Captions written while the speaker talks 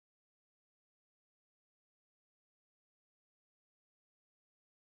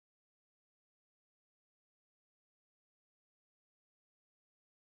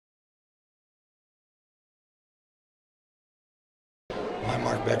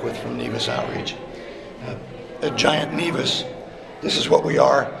Beckwith from Nevus Outreach. A giant Nevus, this is what we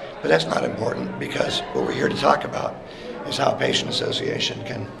are, but that's not important because what we're here to talk about is how a patient association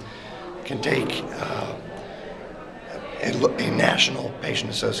can take a national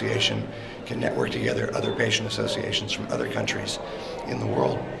patient association, can network together other patient associations from other countries in the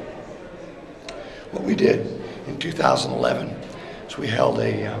world. What we did in 2011 is we held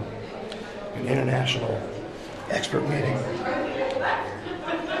an international expert meeting.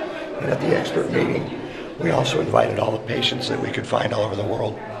 And at the expert meeting, we also invited all the patients that we could find all over the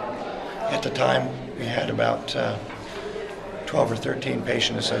world. At the time, we had about 12 or 13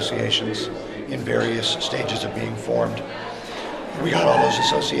 patient associations in various stages of being formed. We got all those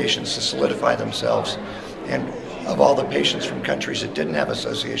associations to solidify themselves, and of all the patients from countries that didn't have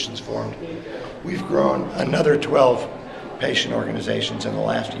associations formed, we've grown another 12 patient organizations in the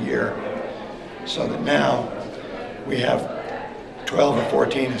last year, so that now we have 12 or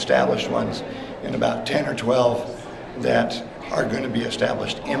 14 established ones and about 10 or 12 that are going to be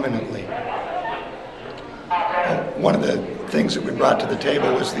established imminently. One of the things that we brought to the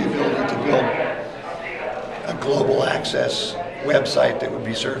table was the ability to build a global access website that would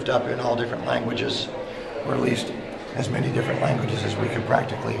be served up in all different languages, or at least as many different languages as we could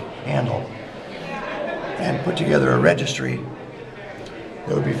practically handle, and put together a registry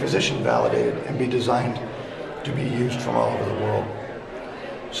that would be physician validated and be designed to be used from all over the world.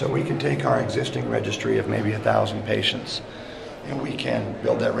 So we can take our existing registry of maybe 1,000 patients, and we can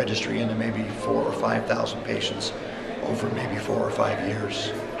build that registry into maybe 4,000 or 5,000 patients over maybe 4 or 5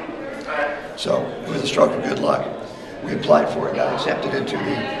 years. So with a stroke of good luck, we applied for it, got accepted into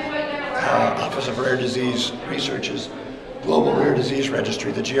the Office of Rare Disease Research's Global Rare Disease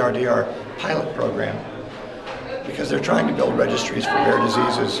Registry, the GRDR pilot program, because they're trying to build registries for rare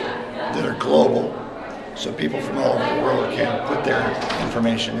diseases that are global, so people from all over the world can put their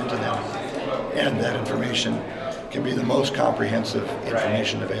information into them, and that information can be the most comprehensive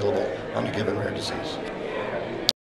information available on a given rare disease.